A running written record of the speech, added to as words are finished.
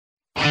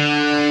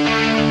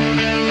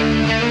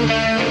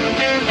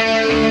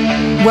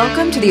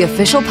Welcome to the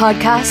official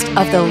podcast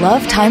of the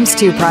Love Times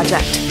 2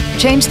 Project.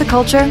 Change the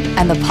culture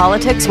and the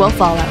politics will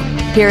follow.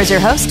 Here is your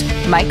host,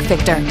 Mike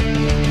Victor.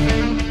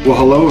 Well,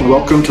 hello and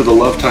welcome to the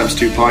Love Times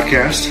 2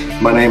 podcast.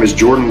 My name is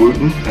Jordan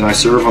Wooten and I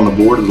serve on the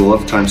board of the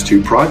Love Times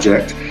 2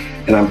 Project,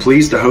 and I'm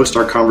pleased to host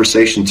our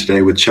conversation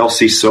today with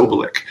Chelsea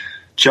Sobolik.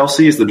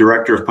 Chelsea is the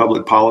Director of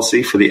Public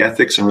Policy for the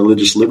Ethics and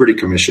Religious Liberty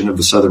Commission of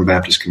the Southern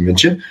Baptist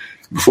Convention.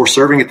 Before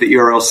serving at the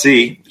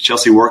ERLC,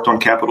 Chelsea worked on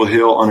Capitol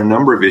Hill on a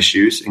number of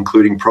issues,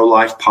 including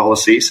pro-life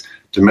policies,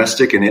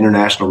 domestic and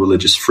international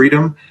religious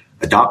freedom,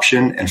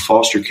 adoption, and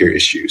foster care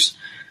issues.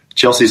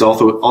 Chelsea is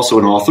also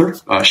an author.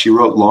 She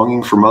wrote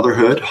Longing for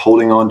Motherhood,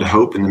 Holding On to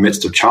Hope in the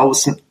Midst of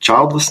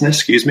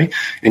Childlessness,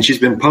 and she's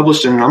been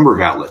published in a number of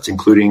outlets,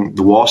 including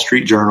The Wall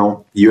Street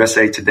Journal,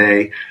 USA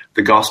Today,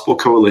 The Gospel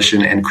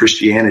Coalition, and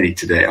Christianity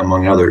Today,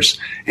 among others.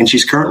 And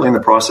she's currently in the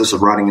process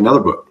of writing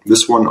another book,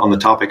 this one on the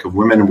topic of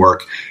women and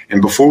work.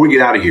 And before we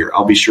get out of here,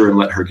 I'll be sure and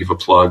let her give a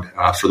plug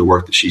for the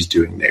work that she's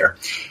doing there.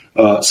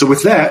 So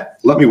with that,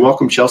 let me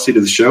welcome Chelsea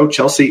to the show.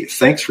 Chelsea,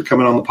 thanks for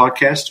coming on the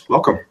podcast.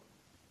 Welcome.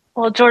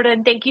 Well,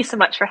 Jordan, thank you so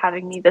much for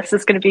having me. This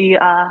is going to be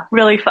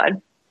really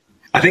fun.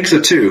 I think so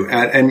too.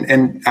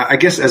 And I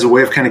guess as a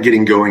way of kind of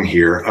getting going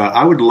here,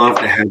 I would love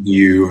to have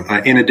you,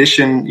 in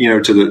addition,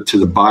 to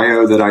the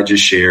bio that I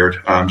just shared,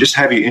 just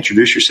have you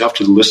introduce yourself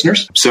to the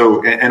listeners.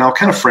 So, and I'll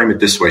kind of frame it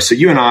this way. So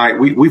you and I,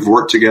 we've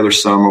worked together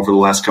some over the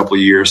last couple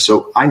of years.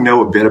 So I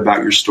know a bit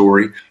about your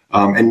story.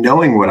 And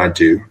knowing what I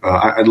do,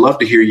 I'd love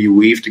to hear you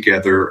weave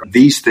together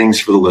these things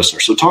for the listener.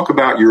 So talk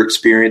about your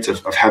experience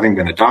of having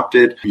been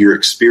adopted, your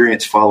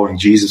experience following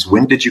Jesus.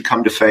 When did you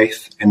come to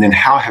faith? And then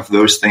how have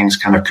those things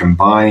kind of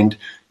combined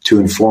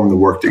to inform the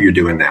work that you're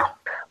doing now?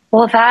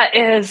 Well, that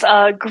is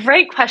a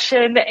great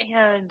question.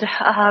 And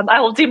I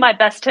will do my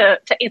best to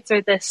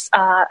answer this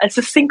as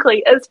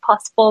succinctly as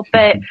possible.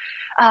 But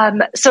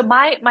so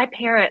my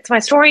parents, my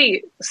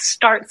story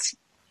starts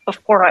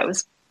before I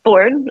was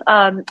born.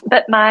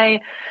 But my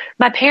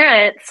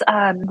parents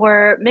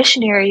were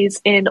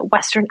missionaries in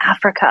Western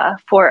Africa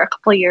for a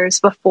couple of years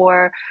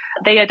before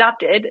they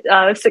adopted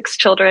 6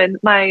 children.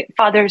 My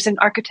father's an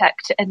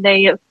architect, and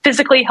they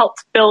physically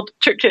helped build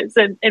churches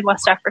in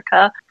West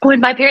Africa. When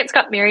my parents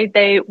got married,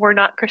 they were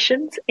not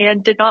Christians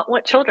and did not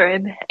want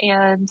children,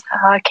 and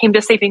came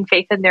to saving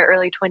faith in their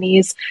early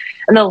 20s.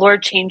 And the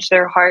Lord changed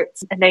their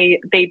hearts, and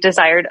they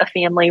desired a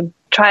family.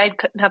 Tried,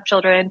 couldn't have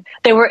children.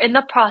 They were in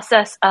the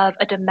process of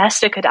a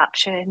domestic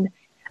adoption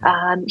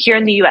here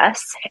in the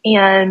U.S.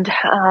 And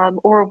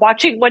we're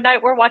watching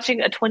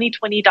a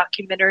 2020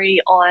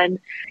 documentary on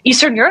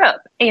Eastern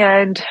Europe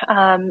and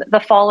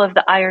the fall of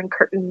the Iron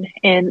Curtain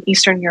in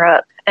Eastern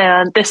Europe.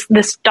 And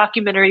this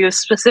documentary was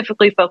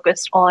specifically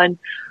focused on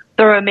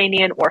the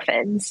Romanian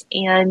orphans.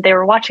 And they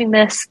were watching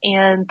this,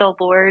 and the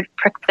Lord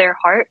pricked their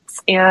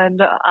hearts,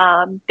 and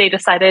they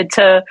decided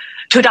to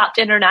adopt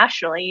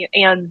internationally.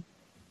 And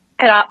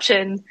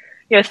adoption,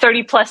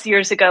 30 plus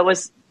years ago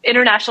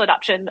international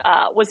adoption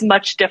was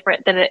much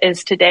different than it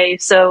is today.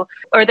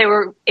 Or they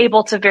were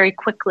able to very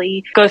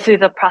quickly go through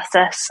the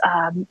process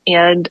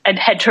and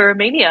head to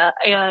Romania.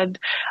 And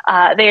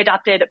they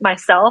adopted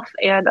myself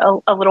and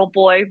a little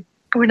boy.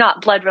 We're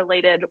not blood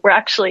related. We're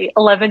actually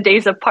 11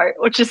 days apart,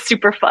 which is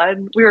super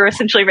fun. We were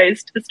essentially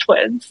raised as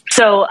twins.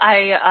 So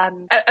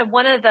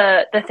one of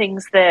the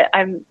things that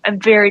I'm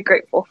very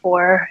grateful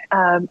for,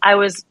 I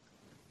was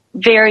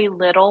very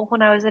little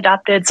when I was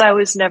adopted, so I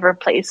was never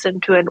placed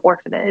into an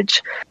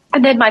orphanage.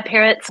 And then my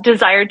parents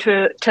desired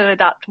to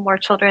adopt more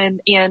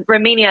children, and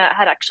Romania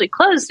had actually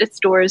closed its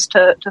doors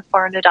to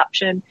foreign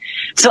adoption.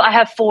 So I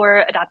have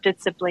 4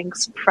 adopted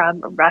siblings from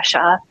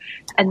Russia.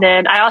 And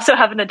then I also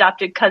have an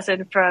adopted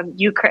cousin from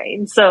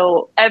Ukraine.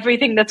 So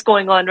everything that's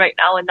going on right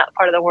now in that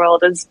part of the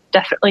world is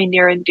definitely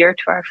near and dear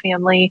to our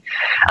family.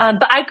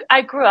 But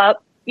I grew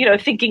up,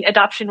 thinking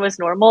adoption was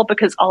normal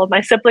because all of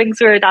my siblings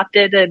were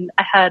adopted, and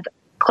I had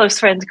close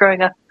friends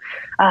growing up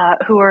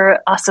who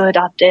were also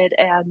adopted,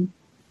 and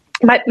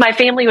my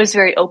family was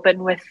very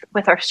open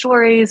with our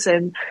stories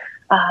and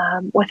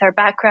with our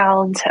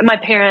backgrounds. And my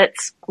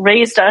parents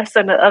raised us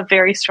in a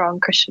very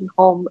strong Christian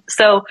home.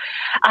 So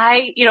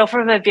I,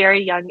 from a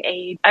very young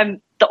age,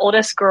 I'm the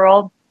oldest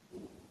girl,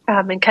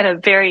 and kind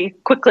of very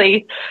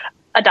quickly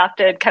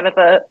adopted kind of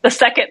the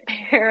second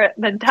parent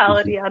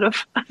mentality out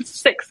of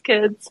 6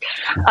 kids.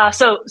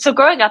 So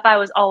growing up, I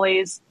was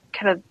always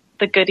kind of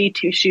the goody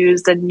two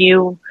shoes and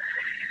knew,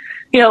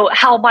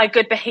 how my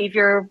good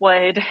behavior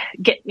would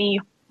get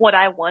me what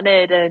I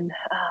wanted. And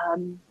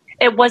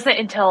it wasn't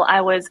until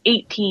I was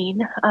 18.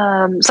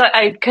 So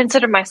I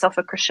considered myself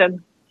a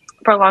Christian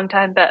for a long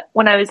time, but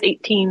when I was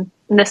 18,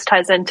 and this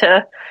ties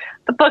into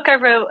the book I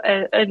wrote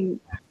and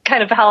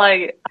kind of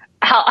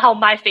how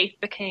my faith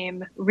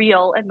became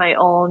real and my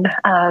own.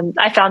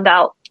 I found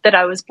out that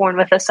I was born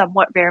with a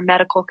somewhat rare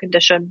medical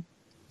condition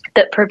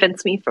that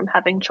prevents me from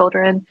having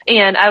children.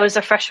 And I was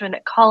a freshman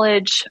at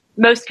college.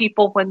 Most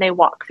people, when they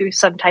walk through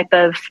some type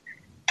of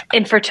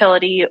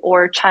infertility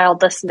or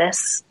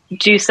childlessness,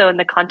 do so in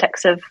the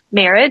context of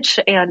marriage.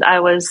 And I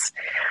was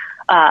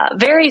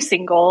very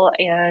single,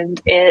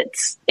 and it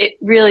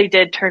really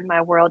did turn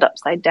my world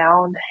upside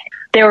down.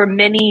 There were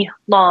many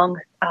long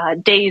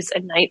days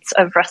and nights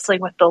of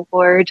wrestling with the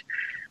Lord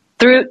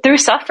through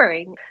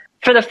suffering.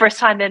 For the first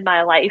time in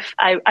my life,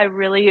 I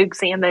really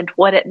examined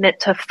what it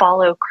meant to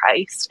follow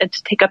Christ and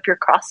to take up your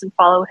cross and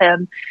follow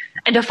him,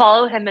 and to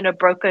follow him in a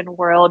broken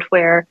world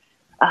where,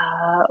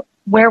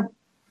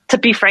 to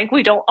be frank,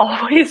 we don't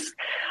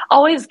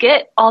always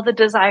get all the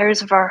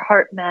desires of our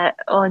heart met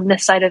on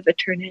this side of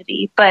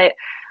eternity. But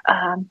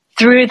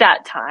through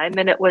that time,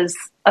 and it was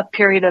a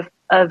period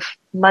of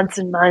months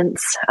and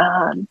months,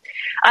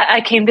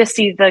 I came to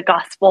see the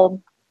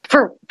gospel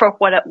for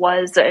what it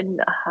was,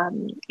 and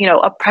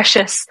a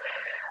precious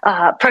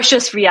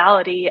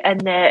reality,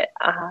 and that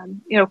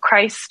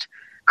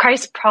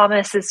Christ's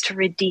promise is to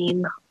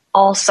redeem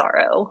all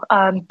sorrow.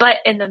 But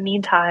in the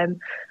meantime,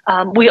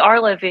 we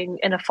are living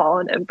in a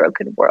fallen and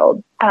broken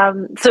world.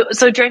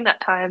 So during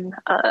that time,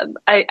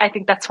 I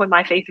think that's when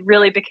my faith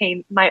really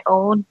became my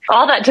own.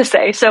 All that to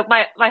say, so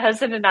my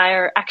husband and I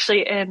are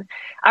actually in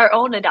our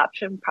own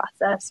adoption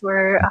process.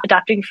 We're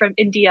adopting from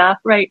India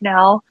right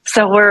now.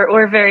 So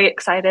we're very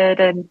excited.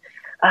 And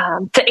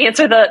to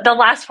answer the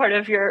last part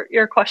of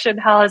your question,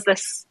 how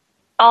has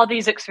all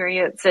these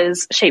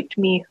experiences shaped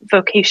me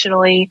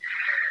vocationally?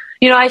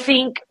 I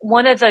think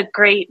one of the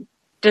great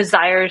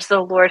desires the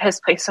Lord has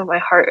placed on my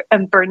heart,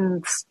 and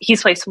burdens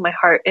he's placed on my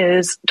heart,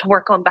 is to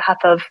work on behalf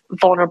of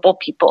vulnerable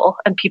people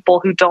and people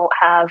who don't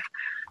have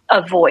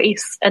a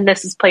voice. And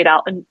this is played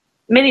out in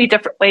many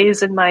different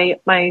ways in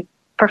my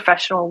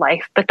professional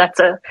life, but that's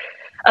a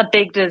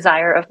big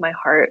desire of my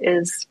heart,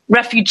 is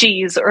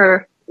refugees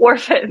or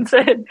orphans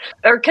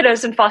or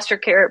kiddos in foster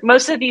care.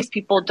 Most of these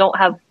people don't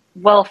have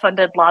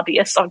well-funded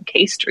lobbyists on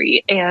K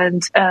Street,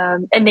 and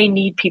they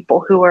need people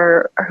who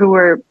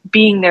are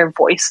being their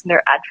voice and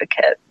their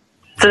advocate.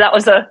 So that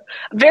was a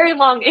very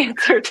long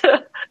answer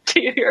to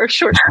your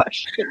short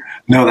question.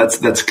 No,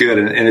 that's good,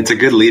 and it's a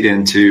good lead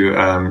into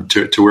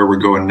to where we're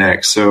going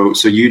next. So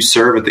you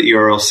serve at the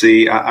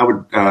ERLC. I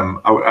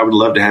would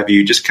love to have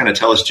you just kind of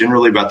tell us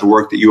generally about the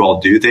work that you all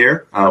do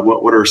there.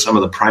 What are some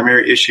of the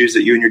primary issues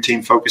that you and your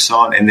team focus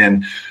on, and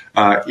then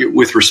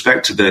with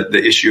respect to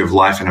the issue of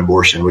life and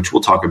abortion, which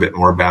we'll talk a bit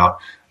more about,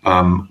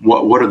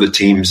 what are the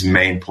team's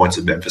main points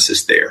of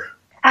emphasis there?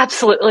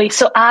 Absolutely.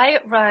 So I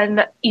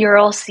run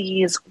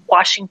ERLC's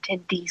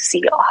Washington,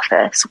 D.C.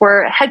 office.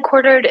 We're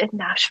headquartered in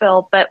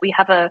Nashville, but we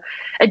have a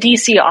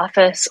D.C.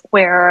 office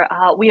where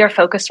we are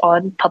focused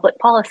on public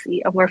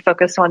policy, and we're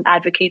focused on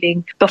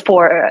advocating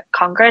before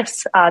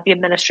Congress, the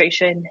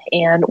administration,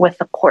 and with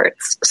the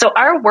courts. So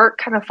our work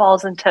kind of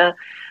falls into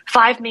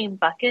 5 main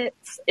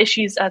buckets: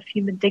 issues of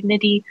human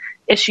dignity,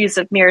 issues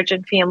of marriage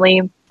and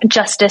family,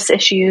 justice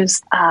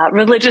issues,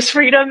 religious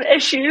freedom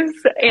issues,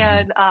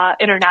 and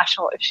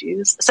international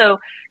issues. So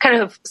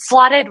kind of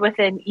slotted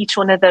within each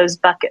one of those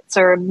buckets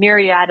are a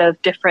myriad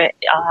of different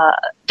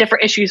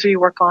issues we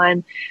work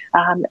on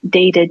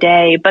day to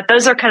day. But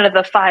those are kind of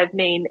the 5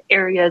 main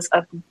areas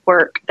of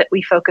work that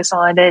we focus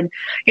on. And,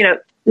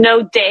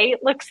 no day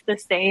looks the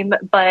same,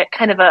 but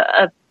kind of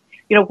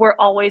we're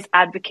always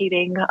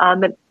advocating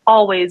and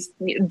always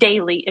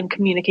daily in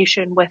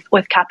communication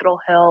with Capitol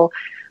Hill,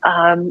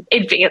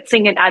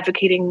 advancing and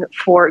advocating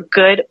for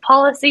good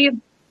policy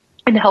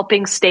and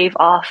helping stave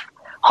off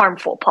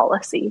harmful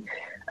policy.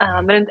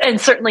 And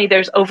certainly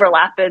there's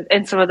overlap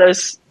in some of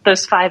those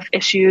 5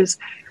 issues.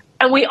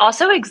 And we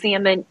also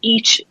examine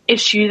each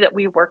issue that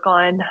we work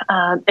on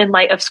in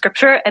light of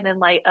Scripture and in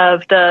light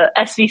of the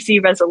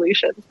SVC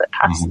resolutions that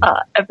pass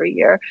every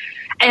year.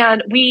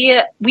 And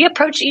we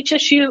approach each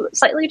issue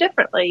slightly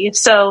differently.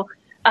 So,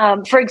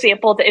 for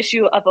example, the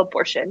issue of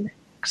abortion.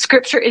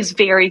 Scripture is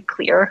very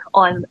clear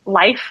on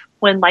life,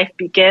 when life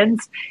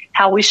begins,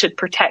 how we should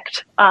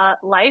protect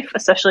life,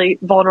 especially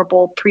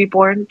vulnerable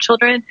preborn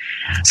children.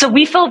 So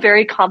we feel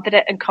very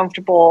confident and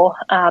comfortable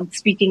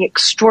speaking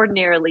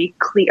extraordinarily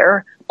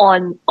clear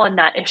on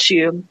that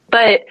issue.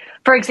 But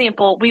for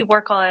example, we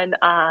work on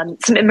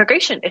some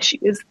immigration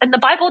issues, and the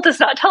Bible does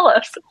not tell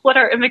us what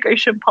our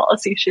immigration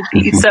policy should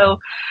be. So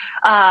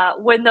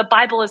when the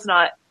Bible is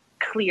not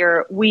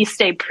clear, we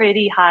stay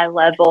pretty high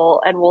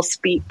level and we'll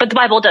speak, but the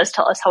Bible does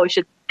tell us how we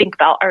should think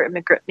about our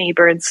immigrant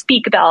neighbor and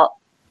speak about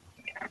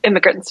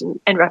immigrants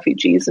and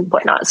refugees and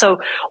whatnot.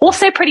 So we'll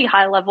stay pretty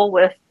high level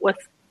with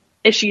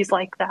issues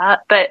like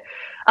that. But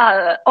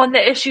on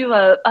the issue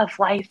of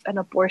life and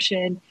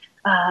abortion,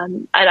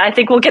 and I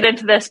think we'll get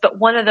into this, but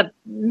one of the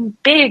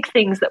big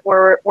things that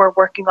we're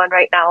working on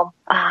right now,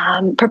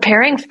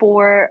 preparing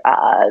for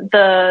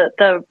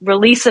the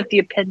release of the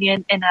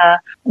opinion in a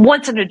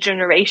once in a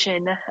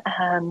generation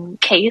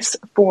case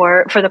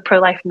for the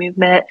pro-life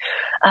movement,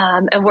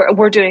 and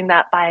we're doing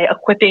that by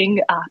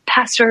equipping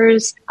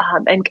pastors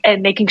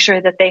and making sure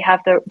that they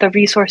have the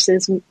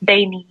resources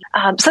they need.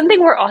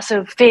 Something we're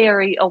also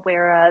very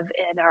aware of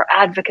in our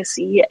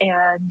advocacy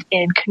and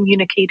in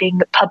communicating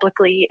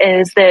publicly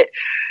is that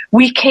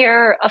we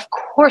care, of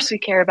course, we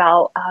care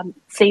about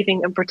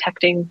saving and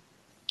protecting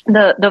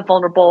the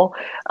vulnerable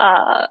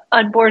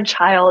unborn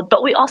child,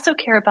 but we also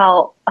care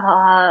about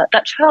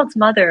that child's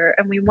mother,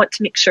 and we want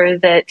to make sure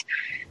that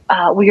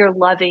we are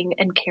loving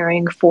and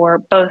caring for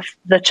both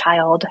the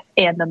child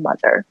and the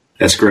mother.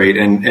 That's great.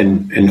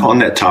 And on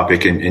that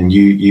topic, and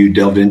you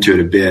delved into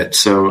it a bit.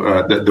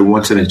 So the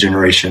once in a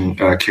generation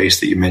case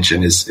that you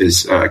mentioned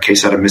is a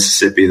case out of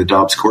Mississippi, the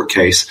Dobbs Court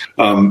case.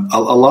 A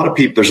lot of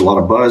people, there's a lot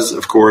of buzz,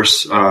 of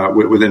course,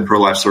 within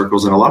pro-life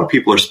circles, and a lot of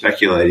people are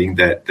speculating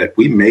that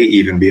we may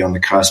even be on the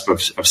cusp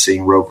of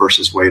seeing Roe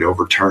versus Wade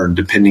overturned,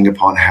 depending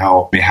upon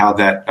how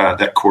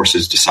that course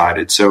is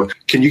decided. So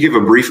can you give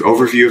a brief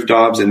overview of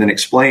Dobbs and then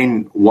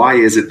explain why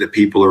is it that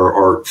people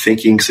are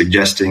thinking,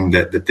 suggesting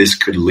that this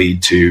could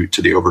lead to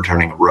the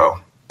overturning of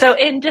Roe? So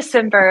in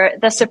December,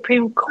 the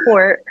Supreme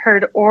Court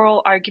heard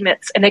oral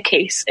arguments in a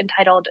case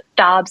entitled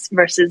Dobbs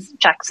versus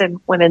Jackson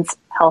Women's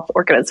Health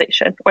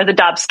Organization, or the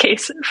Dobbs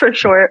case for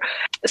short.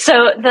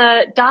 So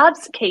the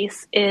Dobbs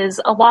case is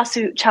a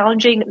lawsuit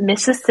challenging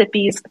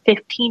Mississippi's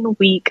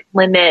 15-week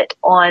limit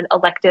on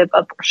elective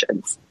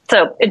abortions.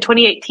 So in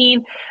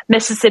 2018,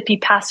 Mississippi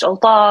passed a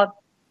law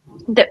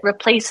that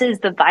replaces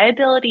the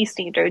viability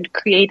standard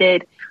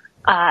created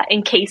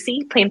in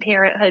Casey, Planned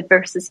Parenthood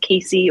versus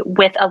Casey,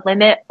 with a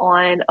limit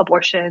on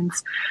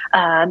abortions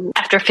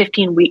after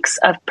 15 weeks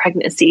of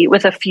pregnancy,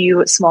 with a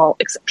few small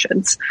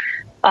exceptions.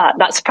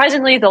 Not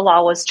surprisingly, the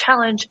law was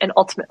challenged and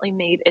ultimately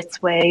made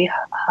its way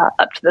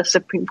up to the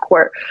Supreme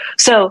Court.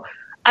 So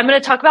I'm going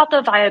to talk about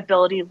the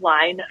viability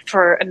line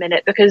for a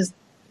minute, because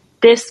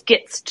this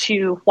gets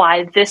to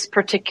why this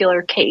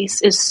particular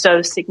case is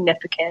so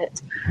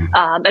significant,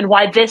 and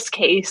why this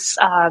case,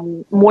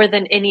 more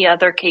than any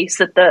other case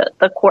that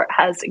the court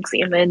has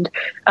examined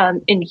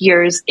in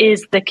years,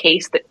 is the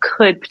case that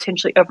could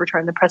potentially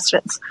overturn the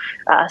precedents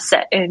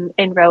set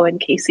in Roe and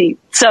Casey.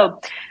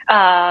 So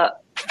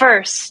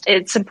first,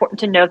 it's important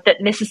to note that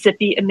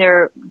Mississippi, in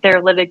their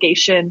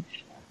litigation,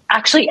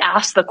 actually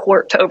asked the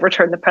court to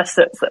overturn the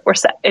precedents that were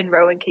set in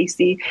Roe and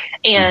Casey,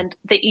 and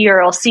the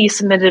ERLC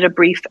submitted a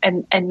brief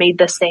and made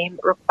the same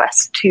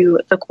request to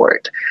the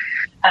court.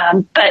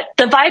 But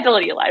the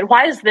viability line,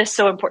 why is this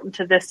so important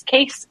to this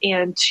case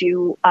and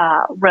to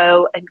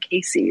Roe and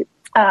Casey?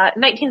 In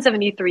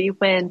 1973,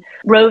 when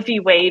Roe v.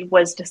 Wade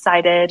was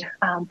decided,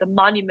 the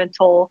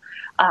monumental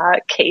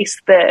case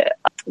that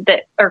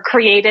are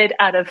created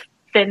out of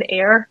thin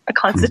air, a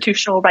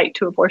constitutional right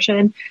to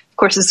abortion. Of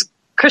course, as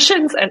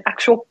Christians and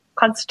actual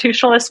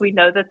constitutionalists, we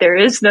know that there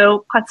is no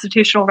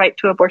constitutional right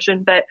to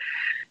abortion, but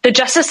the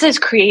justices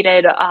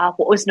created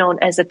what was known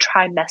as a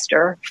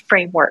trimester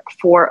framework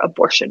for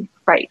abortion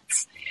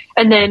rights.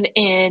 And then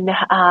in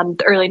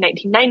the early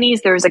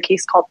 1990s, there was a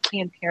case called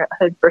Planned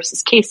Parenthood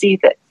versus Casey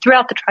that threw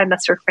out the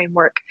trimester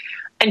framework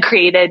and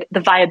created the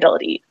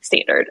viability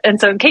standard. And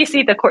so in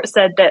Casey, the court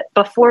said that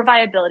before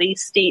viability,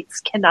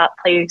 states cannot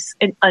place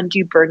an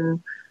undue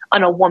burden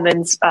on a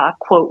woman's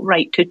quote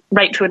right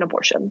to an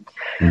abortion.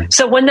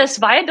 So when this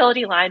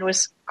viability line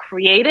was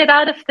created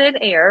out of thin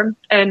air,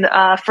 and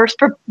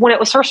when it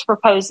was first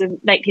proposed in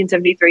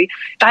 1973,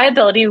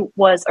 viability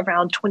was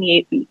around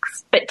 28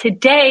 weeks, but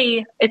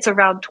today it's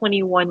around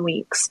 21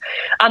 weeks.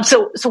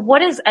 So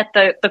what is at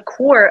the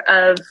core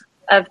of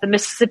the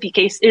Mississippi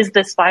case is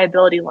this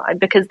viability line,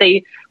 because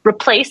they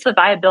replaced the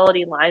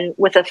viability line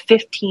with a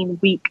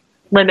 15-week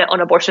limit on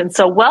abortion,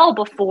 so well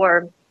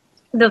before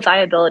the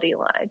viability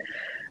line.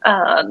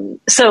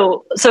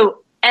 So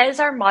as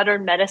our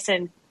modern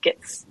medicine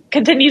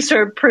continues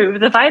to improve,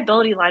 the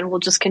viability line will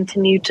just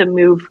continue to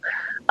move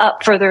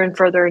up further and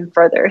further and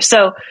further.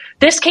 So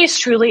this case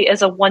truly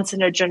is a once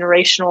in a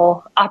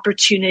generational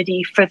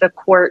opportunity for the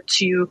court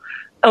to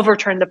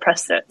overturn the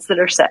precedents that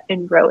are set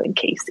in Roe and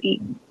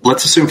Casey.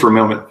 Let's assume for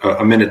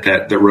a minute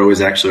that Roe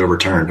is actually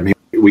overturned. I mean,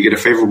 we get a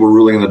favorable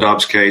ruling in the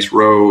Dobbs case.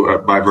 Roe,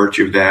 by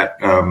virtue of that,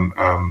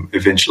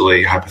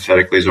 eventually,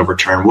 hypothetically, is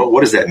overturned.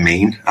 What does that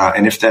mean?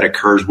 And if that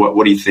occurs,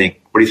 what do you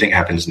think? What do you think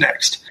happens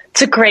next?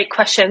 It's a great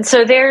question.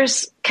 So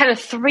there's kind of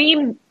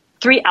three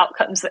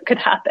outcomes that could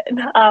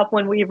happen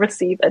when we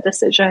receive a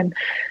decision.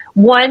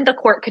 One, the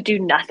court could do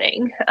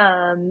nothing,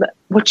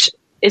 which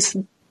is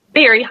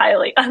very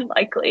highly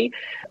unlikely.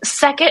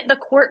 Second, the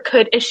court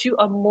could issue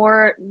a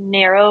more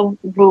narrow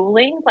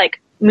ruling,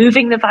 like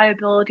moving the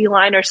viability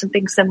line or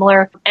something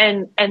similar.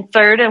 And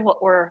third, and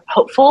what we're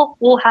hopeful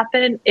will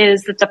happen,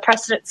 is that the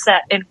precedent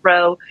set in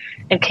Roe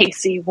and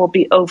Casey will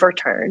be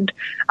overturned.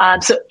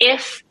 So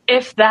if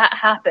that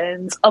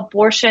happens,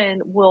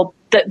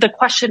 the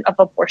question of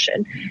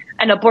abortion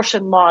and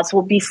abortion laws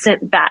will be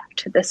sent back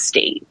to the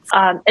states.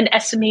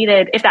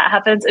 If that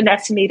happens, an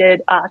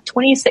estimated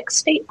 26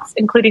 states,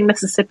 including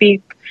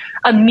Mississippi,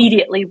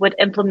 immediately would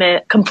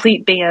implement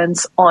complete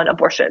bans on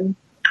abortion.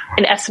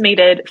 An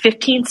estimated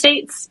 15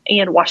 states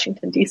and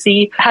Washington,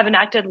 D.C. have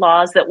enacted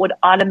laws that would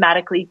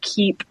automatically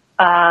keep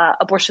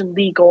abortion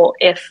legal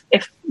if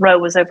Roe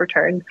was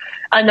overturned,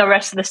 and the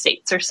rest of the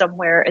states are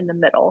somewhere in the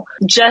middle.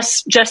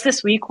 Just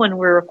this week when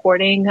we're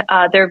recording,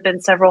 there have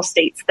been several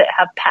states that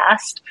have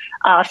passed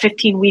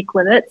 15-week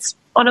limits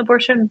on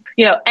abortion.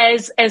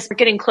 As we're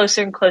getting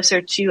closer and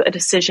closer to a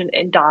decision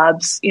in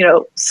Dobbs,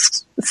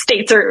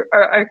 states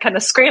are kind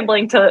of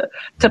scrambling to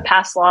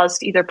pass laws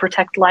to either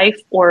protect life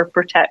or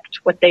protect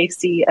what they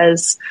see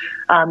as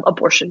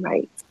abortion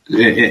rights.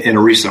 In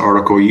a recent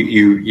article,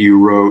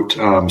 you wrote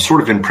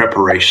sort of in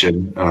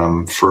preparation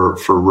for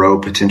Roe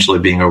potentially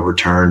being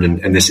overturned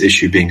and this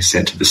issue being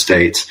sent to the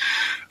states.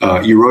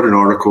 You wrote an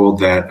article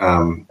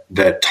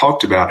that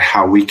talked about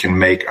how we can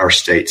make our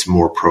states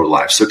more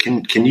pro-life. So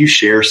can you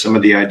share some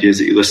of the ideas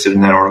that you listed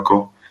in that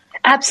article?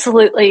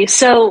 Absolutely.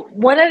 So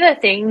one of the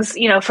things,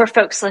 for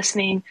folks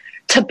listening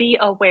to be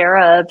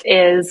aware of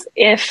is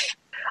if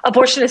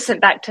abortion is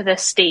sent back to the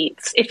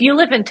states, if you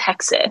live in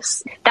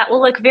Texas, that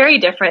will look very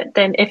different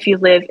than if you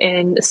live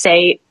in,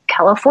 say,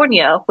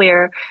 California,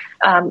 where,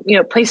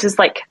 places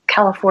like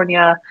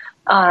California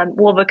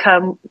will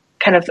become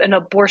kind of an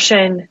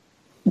abortion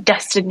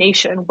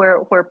destination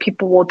where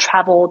people will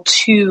travel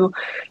to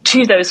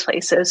those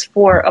places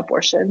for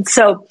abortion.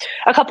 So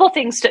a couple of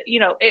things to,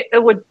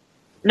 it would,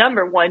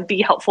 number one,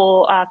 be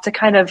helpful to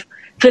kind of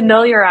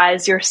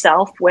familiarize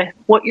yourself with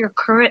what your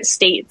current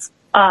state's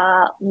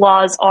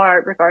laws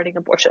are regarding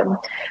abortion.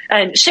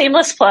 And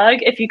shameless plug,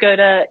 if you go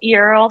to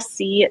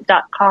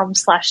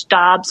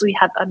erlc.com/Dobbs, we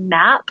have a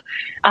map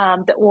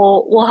that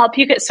will help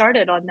you get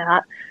started on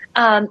that.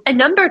 And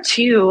number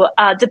two,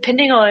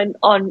 depending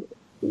on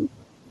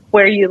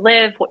where you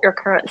live, what your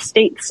current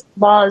state's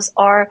laws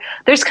are,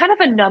 there's kind of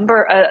a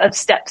number of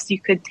steps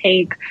you could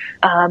take,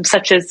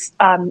 such as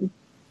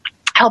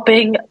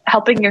helping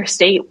your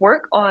state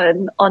work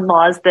on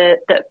laws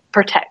that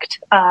protect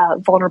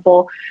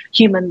vulnerable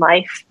human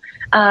life.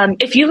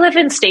 If you live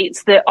in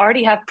states that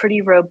already have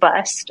pretty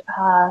robust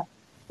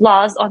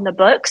laws on the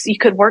books, you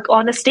could work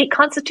on a state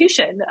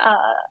constitution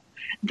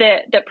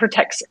that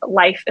protects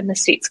life in the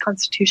state's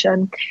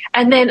constitution.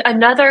 And then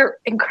another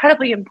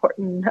incredibly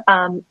important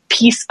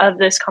piece of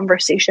this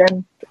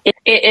conversation,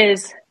 it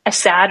is a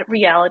sad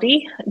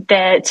reality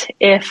that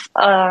if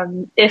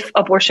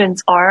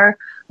abortions are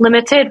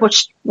limited,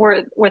 which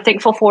we're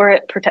thankful for,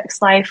 it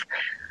protects life,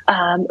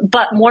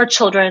 but more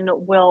children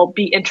will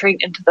be entering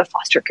into the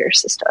foster care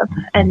system,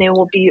 and they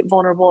will be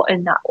vulnerable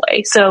in that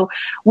way. So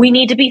we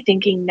need to be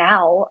thinking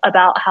now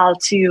about how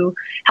to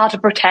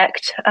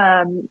protect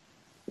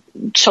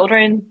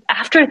children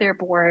after they're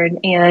born,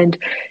 and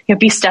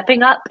be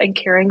stepping up and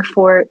caring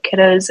for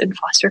kiddos in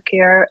foster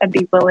care, and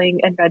be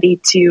willing and ready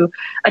to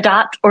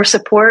adopt or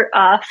support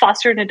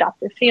foster and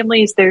adoptive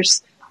families.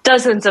 There's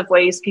dozens of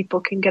ways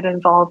people can get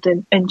involved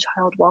in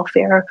child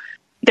welfare.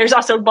 There's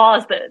also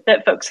laws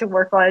that folks can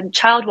work on.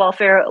 Child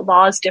welfare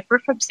laws differ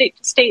from state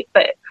to state,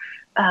 but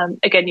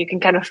again, you can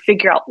kind of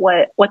figure out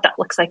what that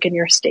looks like in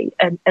your state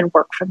and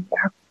work from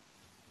there.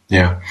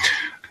 Yeah.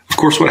 Of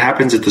course, what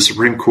happens at the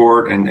Supreme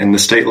Court and the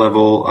state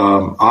level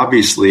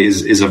obviously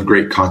is of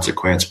great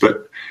consequence.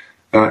 But,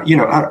 I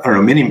don't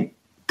know, many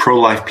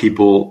pro-life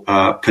people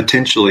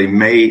potentially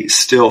may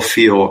still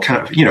feel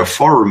kind of,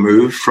 far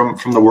removed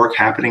from the work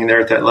happening there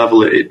at that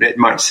level. It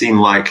might seem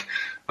like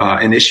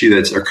an issue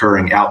that's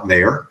occurring out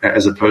there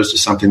as opposed to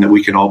something that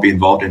we can all be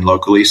involved in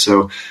locally.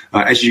 So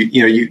as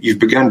you've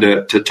begun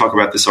to talk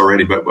about this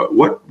already, but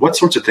what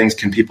sorts of things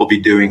can people be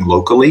doing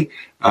locally?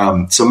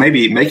 So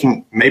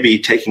maybe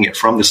taking it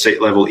from the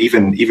state level,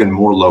 even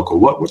more local.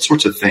 What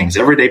sorts of things,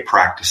 everyday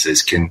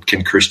practices can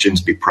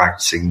Christians be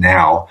practicing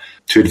now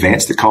to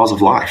advance the cause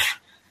of life?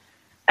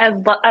 I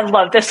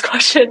love this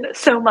question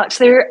so much.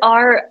 There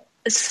are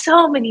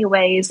so many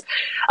ways.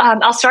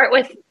 I'll start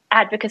with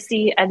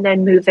advocacy and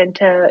then move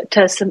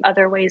into some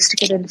other ways to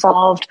get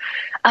involved.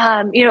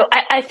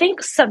 I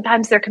think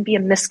sometimes there can be a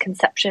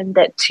misconception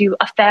that to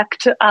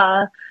affect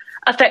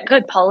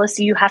good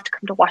policy, you have to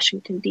come to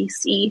Washington,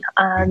 D.C.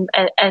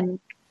 And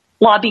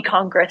lobby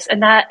Congress.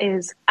 And that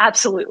is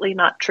absolutely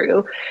not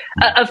true.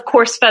 Of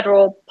course,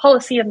 federal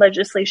policy and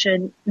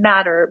legislation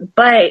matter,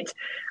 but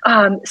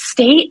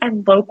state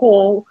and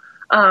local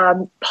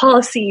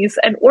policies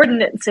and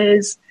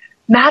ordinances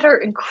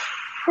matter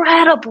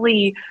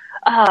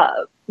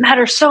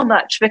matter so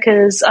much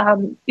because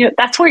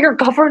that's where you're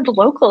governed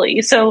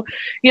locally. So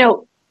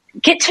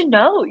get to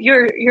know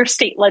your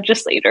state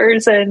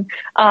legislators and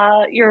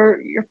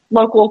your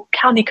local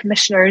county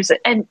commissioners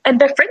and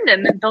befriend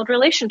them and build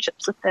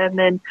relationships with them.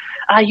 And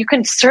you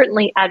can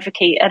certainly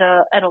advocate at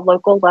a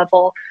local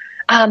level.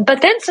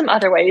 But then some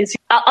other ways.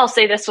 I'll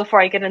say this before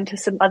I get into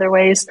some other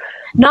ways.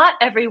 Not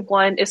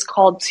everyone is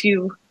called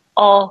to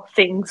all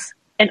things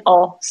in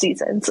all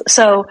seasons.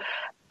 So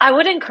I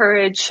would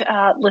encourage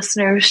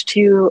listeners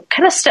to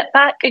kind of step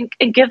back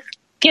and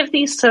give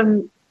these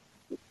some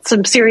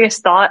serious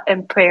thought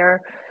and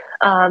prayer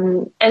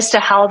as to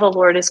how the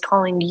Lord is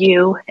calling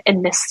you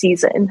in this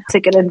season to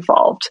get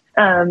involved.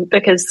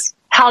 Because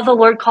how the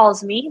Lord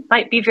calls me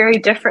might be very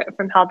different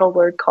from how the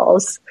Lord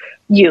calls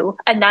you.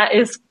 And that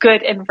is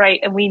good and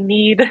right. And we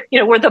need,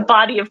 we're the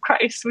body of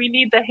Christ. We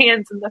need the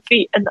hands and the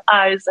feet and the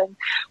eyes, and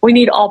we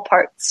need all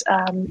parts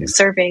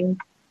serving.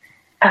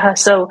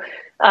 So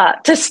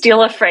to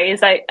steal a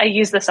phrase, I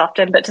use this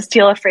often, but to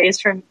steal a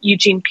phrase from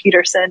Eugene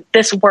Peterson,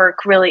 this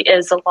work really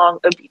is along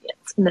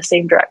obedience in the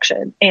same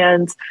direction.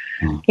 And,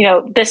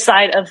 this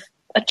side of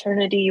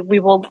eternity,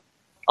 we will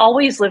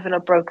always live in a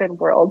broken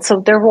world. So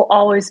there will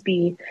always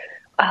be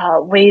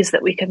ways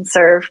that we can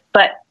serve.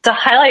 But to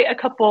highlight a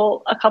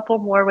couple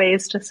more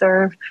ways to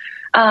serve,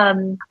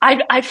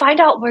 I find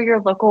out where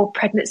your local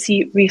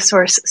pregnancy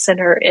resource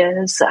center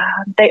is.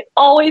 They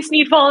always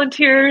need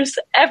volunteers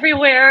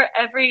everywhere.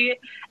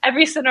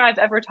 Every center I've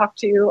ever talked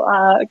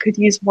to could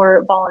use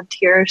more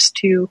volunteers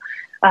to,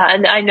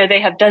 and I know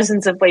they have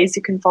dozens of ways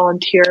you can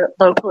volunteer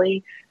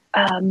locally.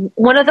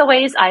 One of the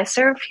ways I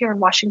serve here in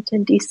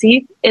Washington,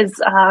 D.C. is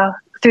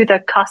through the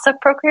CASA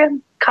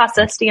program.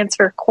 CASA stands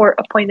for Court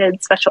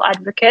Appointed Special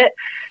Advocate.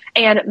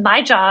 And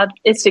my job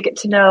is to get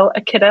to know a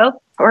kiddo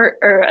or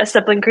a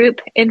sibling group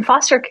in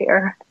foster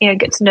care and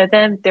get to know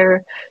them,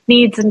 their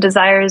needs and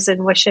desires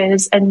and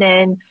wishes, and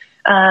then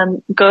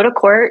go to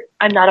court.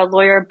 I'm not a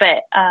lawyer,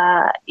 but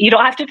you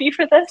don't have to be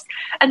for this.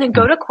 And then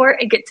go to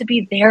court and get to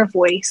be their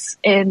voice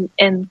in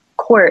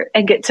court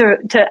and get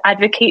to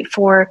advocate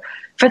for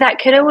that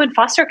kiddo in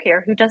foster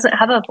care who doesn't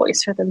have a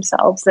voice for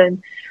themselves.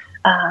 And,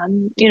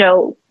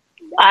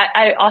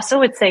 I also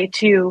would say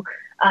too,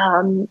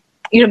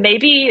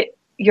 maybe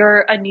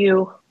you're a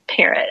new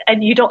parent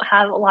and you don't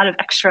have a lot of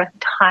extra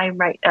time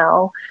right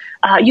now.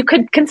 You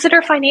could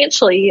consider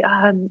financially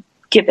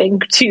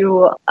giving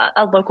to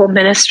a local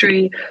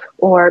ministry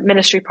or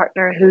ministry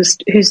partner who's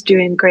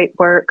doing great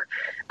work.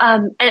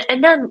 And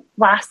then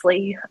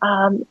lastly,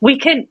 we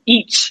can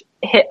each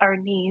hit our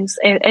knees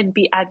and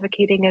be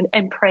advocating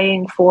and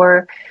praying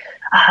for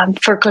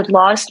good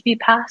laws to be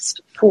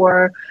passed,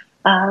 for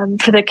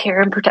the care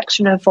and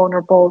protection of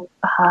vulnerable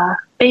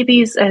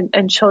babies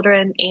and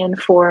children, and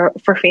for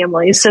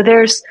families. So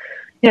there's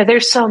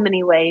so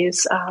many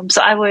ways.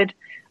 So I would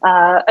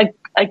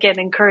again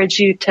encourage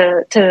you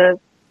to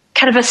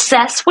kind of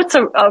assess what's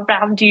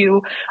around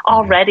you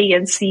already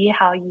and see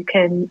how you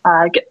can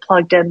get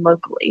plugged in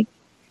locally.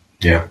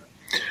 Yeah.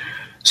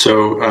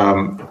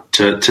 So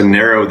to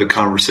narrow the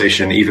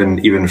conversation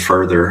even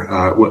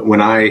further,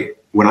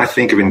 when I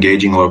think of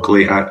engaging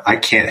locally, I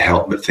can't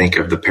help but think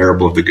of the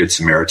parable of the Good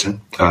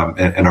Samaritan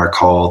and our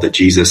call that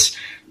Jesus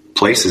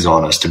places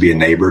on us to be a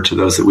neighbor to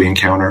those that we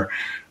encounter.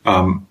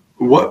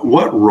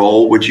 What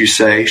role would you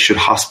say should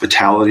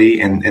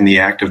hospitality and the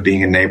act of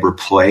being a neighbor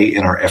play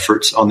in our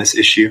efforts on this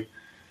issue?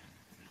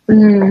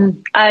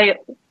 I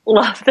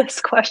love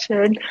this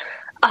question.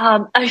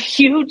 A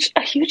huge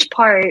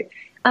part,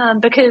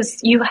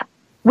 because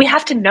we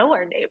have to know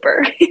our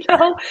neighbor,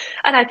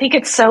 and I think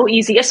it's so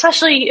easy,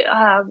 especially,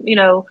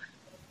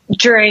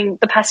 during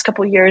the past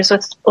couple of years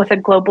with a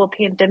global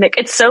pandemic.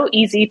 It's so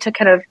easy to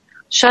kind of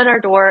shut our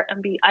door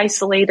and be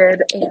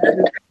isolated.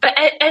 But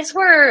as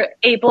we're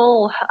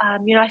able,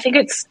 I think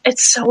it's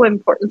so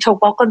important to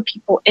welcome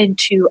people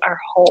into our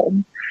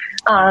home.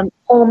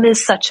 Home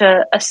is such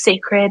a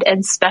sacred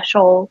and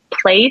special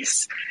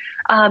place.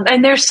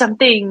 And there's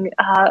something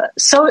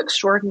so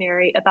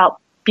extraordinary about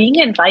being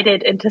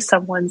invited into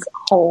someone's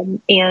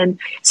home and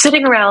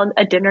sitting around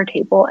a dinner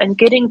table and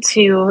getting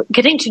to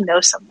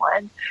know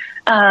someone.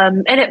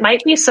 And it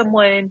might be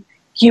someone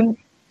you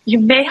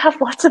may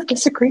have lots of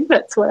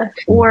disagreements with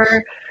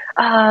or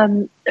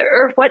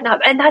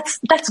whatnot. And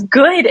that's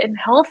good and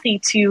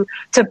healthy to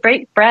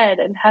break bread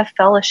and have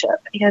fellowship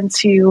and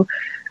to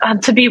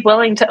be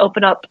willing to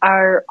open up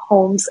our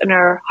homes and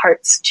our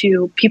hearts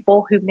to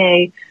people who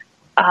may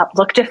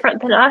look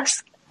different than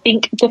us,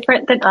 think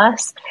different than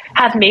us,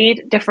 have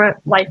made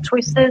different life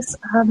choices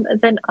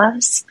than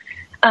us.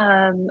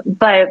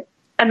 But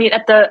I mean,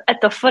 at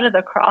the foot of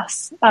the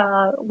cross,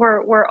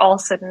 we're all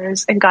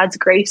sinners, and God's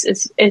grace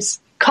is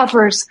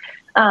covers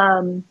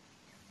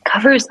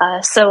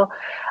us. So,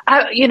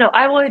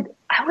 I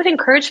would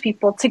encourage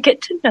people to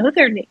get to know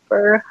their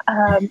neighbor.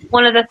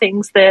 One of the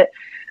things that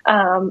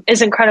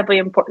is incredibly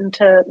important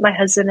to my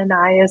husband and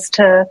I is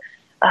to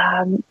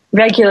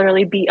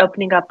regularly be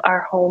opening up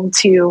our home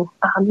to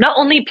not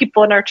only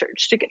people in our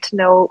church to get to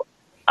know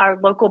our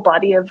local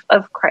body of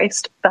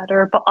Christ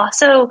better, but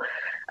also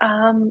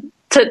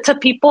to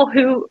people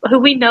who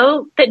we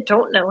know that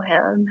don't know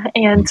him,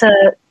 and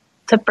to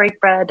break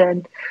bread.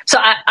 And so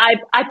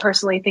I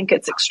personally think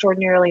it's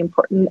extraordinarily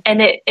important,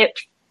 and it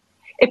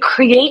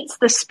creates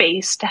the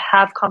space to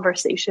have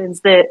conversations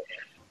that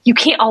you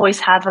can't always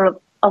have at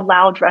a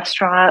loud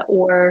restaurant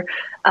or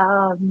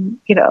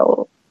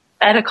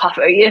at a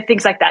coffee,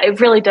 things like that.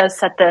 It really does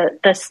set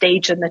the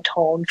stage and the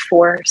tone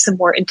for some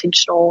more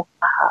intentional,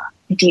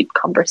 deep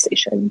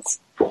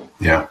conversations.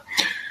 Yeah.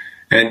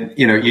 And,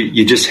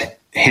 you just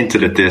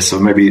hinted at this, so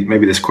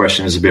maybe this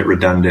question is a bit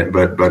redundant,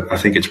 but I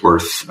think it's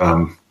worth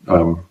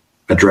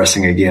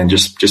addressing again,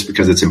 just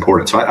because it's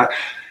important. So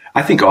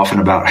I think often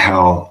about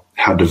how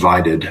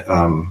divided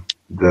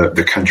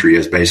the country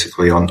is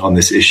basically on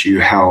this issue,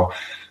 how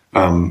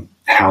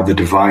the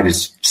divide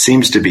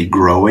seems to be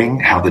growing,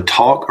 how the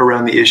talk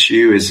around the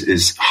issue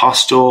is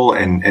hostile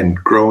and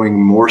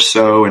growing more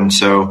so. And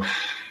so,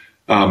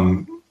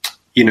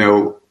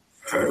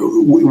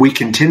 we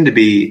can tend to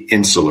be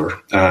insular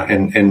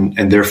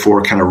and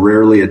therefore kind of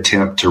rarely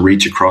attempt to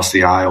reach across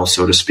the aisle,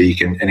 so to speak,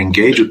 and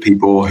engage with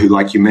people who,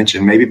 like you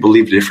mentioned, maybe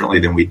believe differently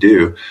than we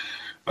do.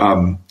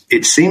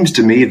 It seems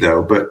to me,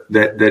 though, but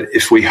that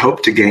if we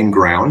hope to gain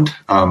ground,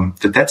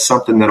 that's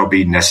something that'll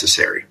be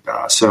necessary.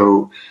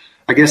 So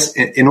I guess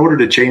in order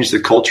to change the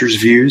culture's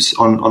views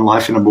on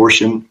life and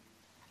abortion,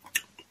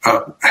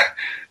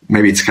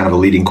 maybe it's kind of a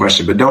leading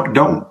question, but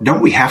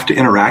don't we have to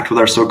interact with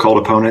our so-called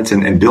opponents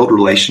and build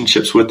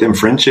relationships with them,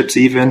 friendships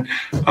even?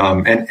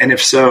 And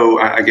if so,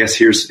 I guess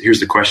here's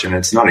the question.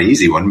 It's not an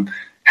easy one.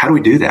 How do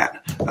we do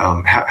that?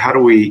 How do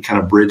we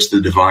kind of bridge the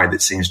divide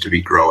that seems to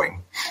be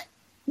growing?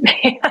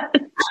 Man,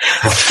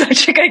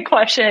 such a good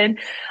question.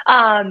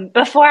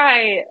 Before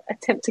I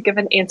attempt to give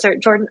an answer,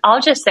 Jordan,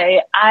 I'll just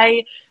say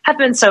I have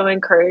been so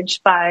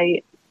encouraged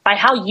by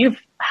how you've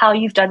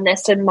done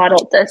this and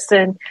modeled this.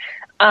 And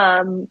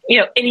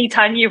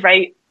anytime you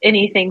write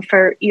anything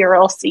for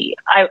ERLC,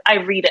 I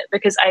read it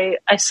because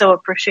I so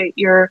appreciate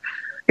your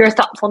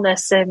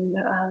thoughtfulness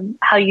and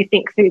how you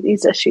think through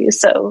these issues.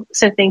 So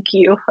thank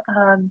you.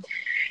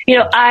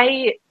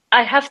 I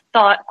have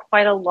thought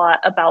quite a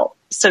lot about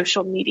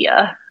social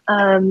media,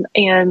 and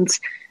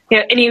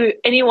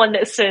anyone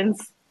that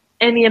spends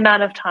any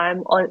amount of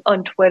time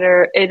on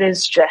Twitter, it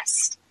is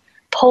just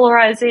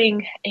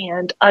polarizing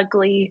and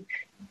ugly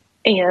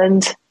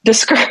and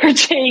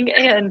discouraging.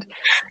 And,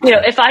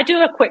 if I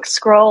do a quick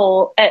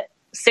scroll at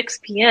 6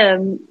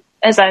 p.m.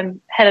 as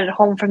I'm headed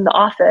home from the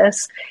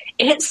office,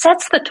 it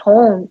sets the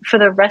tone for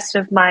the rest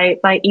of my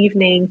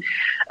evening.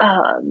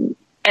 And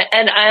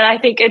I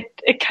think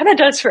it kind of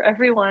does for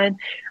everyone.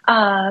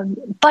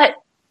 But,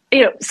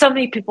 so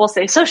many people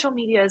say social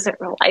media isn't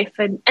real life.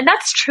 And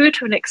that's true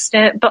to an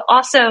extent, but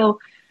also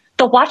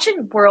the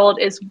watching world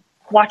is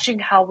watching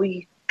how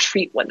we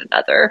treat one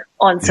another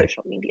on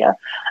social media.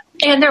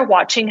 And they're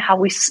watching how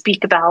we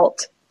speak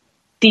about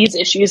these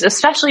issues,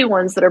 especially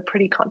ones that are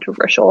pretty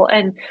controversial.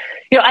 And,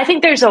 I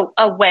think there's a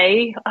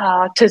way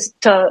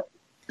to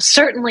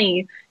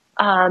certainly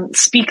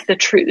speak the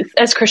truth.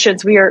 As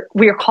Christians, we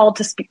are called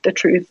to speak the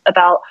truth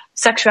about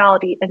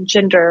sexuality and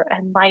gender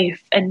and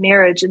life and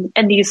marriage and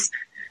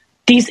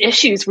these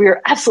issues. We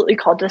are absolutely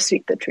called to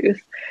speak the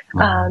truth.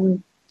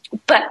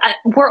 But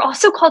we're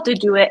also called to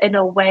do it in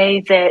a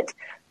way that,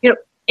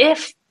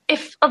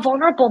 if a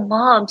vulnerable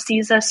mom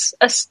sees us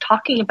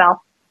talking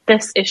about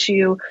this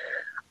issue,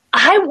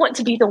 I want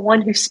to be the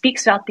one who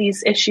speaks about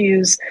these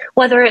issues,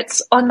 whether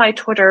it's on my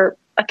Twitter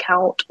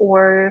account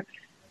or,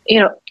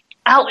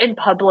 out in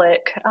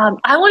public.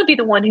 I want to be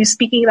the one who's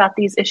speaking about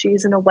these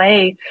issues in a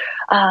way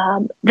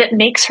that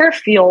makes her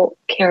feel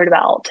cared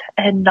about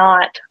and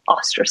not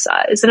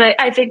ostracized. And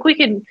I think we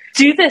can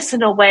do this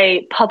in a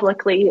way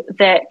publicly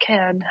that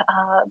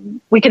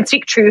we can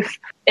speak truth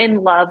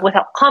in love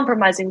without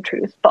compromising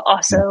truth, but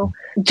also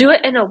do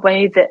it in a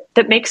way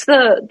that makes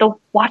the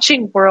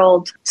watching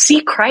world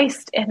see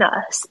Christ in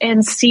us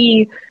and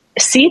see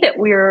that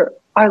we're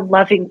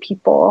loving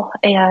people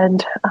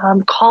and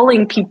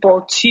calling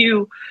people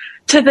to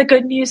the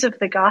good news of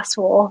the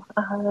gospel,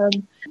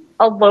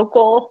 a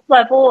local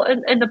level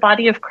in the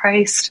body of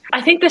Christ.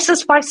 I think this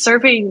is why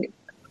serving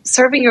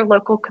your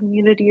local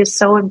community is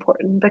so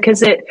important,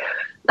 because it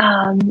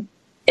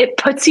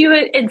puts you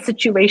in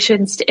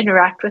situations to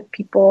interact with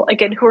people,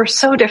 again, who are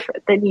so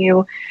different than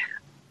you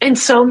in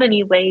so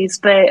many ways.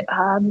 But,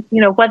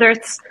 whether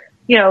it's,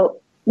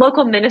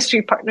 local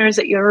ministry partners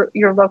at your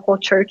local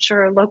church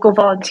or a local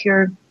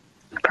volunteer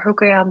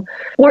program,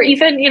 or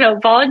even,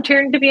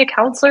 volunteering to be a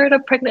counselor at a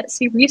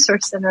pregnancy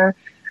resource center,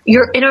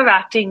 you're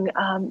interacting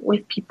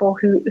with people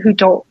who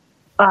don't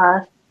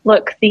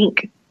look,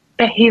 think,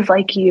 behave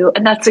like you.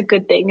 And that's a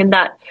good thing. And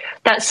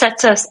that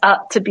sets us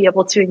up to be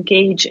able to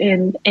engage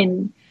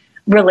in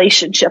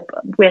relationship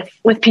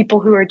with people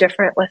who are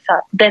different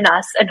than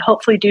us, and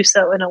hopefully do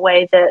so in a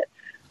way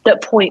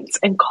that points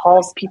and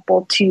calls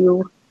people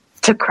to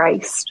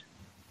Christ.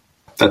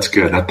 That's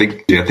good. I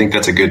think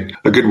that's a good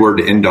word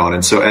to end on.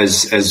 And so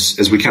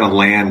as we kind of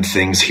land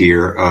things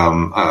here,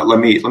 let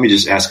me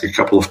just ask a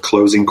couple of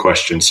closing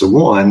questions. So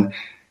one,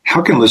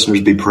 how can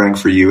listeners be praying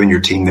for you and your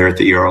team there at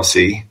the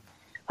ERLC?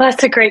 Well,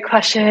 that's a great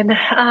question.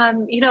 I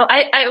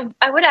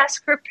would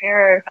ask for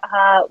prayer.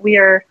 We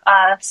are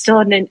still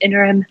in an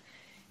interim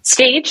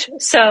stage,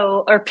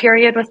 or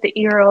period with the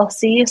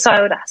ERLC. So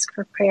I would ask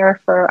for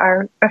prayer for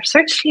our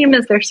search team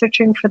as they're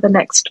searching for the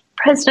next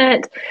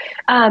president.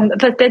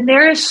 But then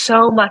there is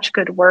so much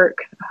good work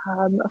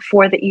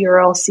for the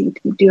ERLC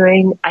to be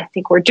doing. I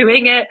think we're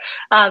doing it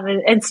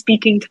and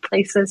speaking to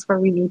places where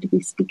we need to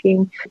be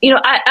speaking.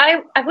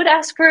 I would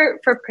ask for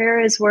prayer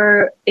as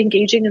we're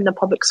engaging in the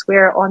public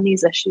square on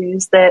these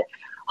issues, that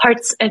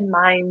hearts and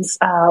minds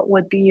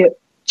would be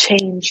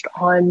changed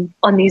on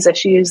these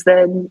issues,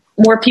 then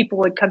more people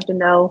would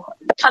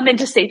come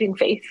into saving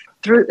faith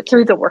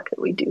through the work that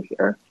we do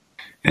here.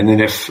 And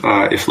then if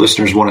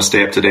listeners want to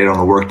stay up to date on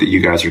the work that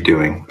you guys are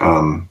doing,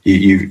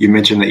 you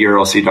mentioned the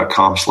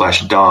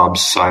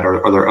ERLC.com/Dobbs site.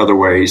 Are there other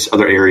ways,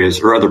 other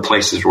areas, or other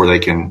places where they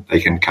can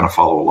kind of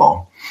follow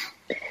along?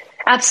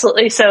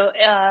 Absolutely. So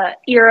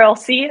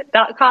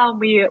ERLC.com,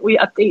 we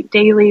update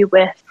daily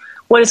with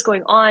what is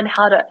going on,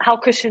 how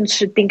Christians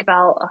should think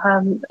about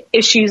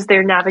issues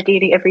they're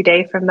navigating every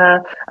day from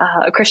a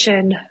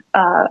Christian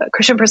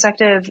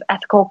perspective,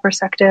 ethical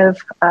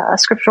perspective,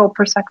 scriptural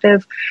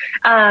perspective,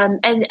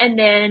 and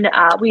then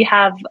we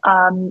have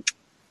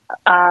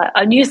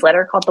a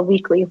newsletter called The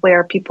Weekly,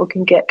 where people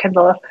can get kind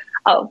of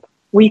a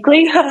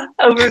weekly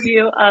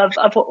overview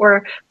of what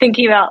we're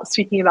thinking about,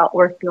 speaking about,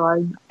 working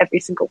on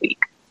every single week.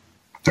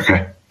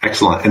 Okay.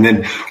 Excellent. And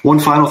then one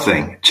final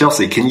thing,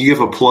 Chelsea, can you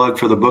give a plug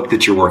for the book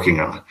that you're working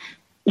on?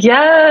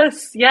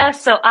 Yes.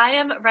 So I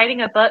am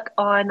writing a book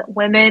on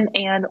women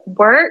and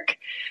work.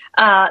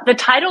 The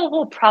title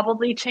will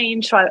probably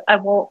change, so I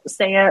won't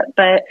say it,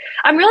 but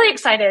I'm really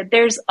excited.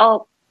 There's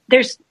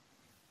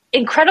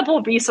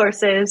incredible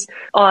resources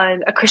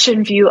on a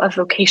Christian view of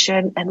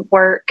vocation and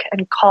work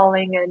and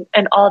calling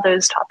and all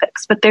those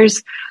topics, but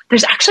there's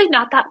actually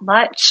not that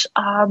much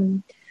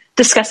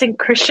discussing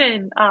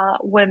Christian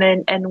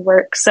women and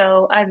work.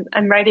 So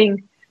I'm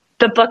writing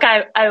the book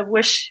I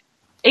wish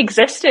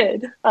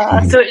existed.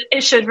 So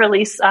it should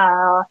release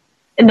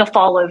in the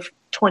fall of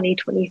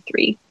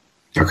 2023.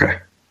 Okay,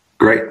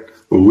 great.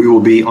 Well, we will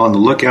be on the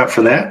lookout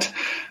for that.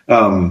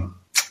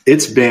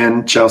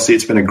 Chelsea,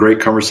 it's been a great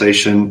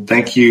conversation.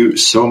 Thank you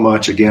so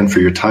much again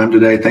for your time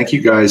today. Thank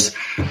you guys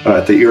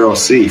at the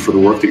ERLC for the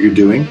work that you're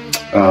doing.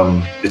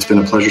 It's been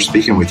a pleasure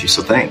speaking with you.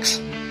 So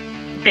thanks.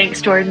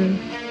 Thanks, Jordan.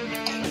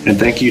 And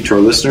thank you to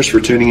our listeners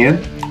for tuning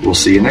in. We'll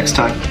see you next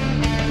time.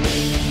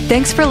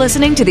 Thanks for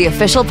listening to the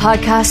official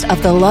podcast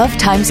of the Love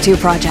Times 2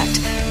 Project.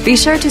 Be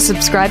sure to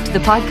subscribe to the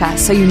podcast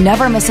so you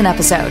never miss an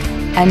episode.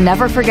 And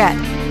never forget,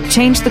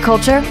 change the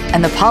culture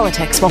and the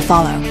politics will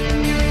follow.